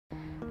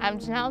I'm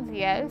Janelle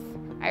Diaz.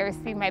 I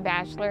received my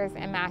bachelor's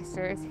and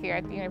master's here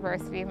at the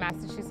University of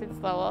Massachusetts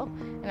Lowell,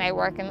 and I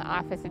work in the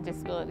Office of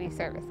Disability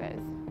Services.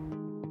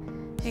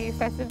 The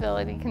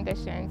accessibility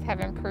conditions have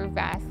improved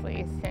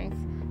vastly since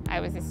I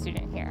was a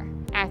student here.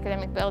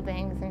 Academic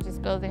buildings and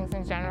just buildings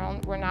in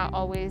general were not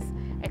always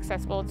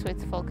accessible to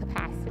its full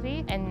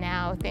capacity, and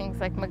now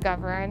things like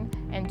McGovern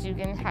and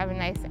Dugan have a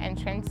nice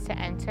entrance to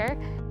enter.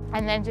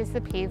 And then just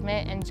the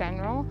pavement in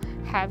general,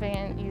 having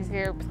an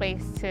easier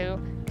place to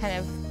kind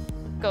of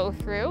go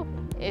through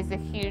is a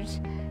huge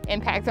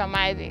impact on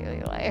my daily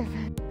life.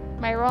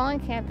 My role on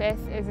campus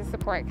is a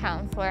support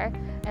counselor,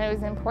 and it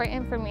was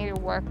important for me to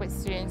work with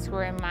students who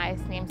were in my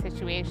same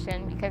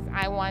situation because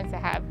I wanted to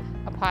have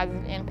a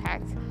positive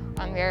impact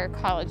on their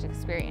college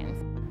experience.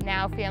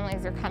 Now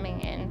families are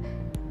coming in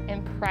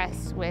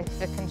impressed with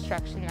the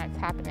construction that's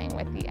happening,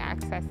 with the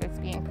access that's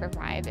being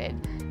provided,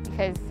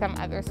 because some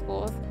other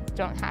schools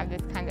don't have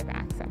this kind of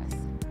access.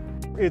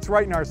 It's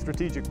right in our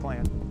strategic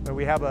plan.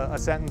 We have a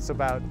sentence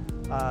about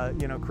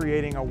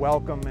creating a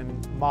welcome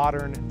and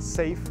modern and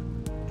safe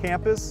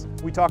campus.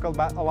 We talk a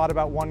lot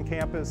about one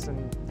campus,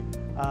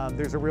 and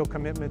there's a real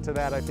commitment to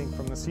that, I think,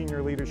 from the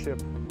senior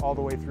leadership all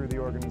the way through the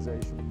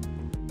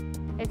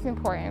organization. It's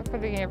important for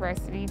the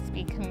university to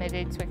be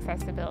committed to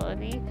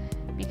accessibility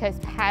because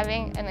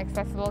having an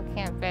accessible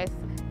campus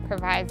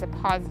provides a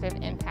positive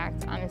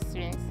impact on a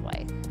student's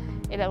life.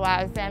 It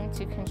allows them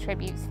to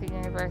contribute to the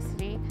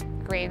university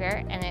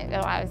greater, and it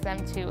allows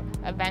them to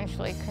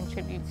eventually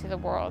contribute to the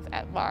world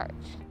at large.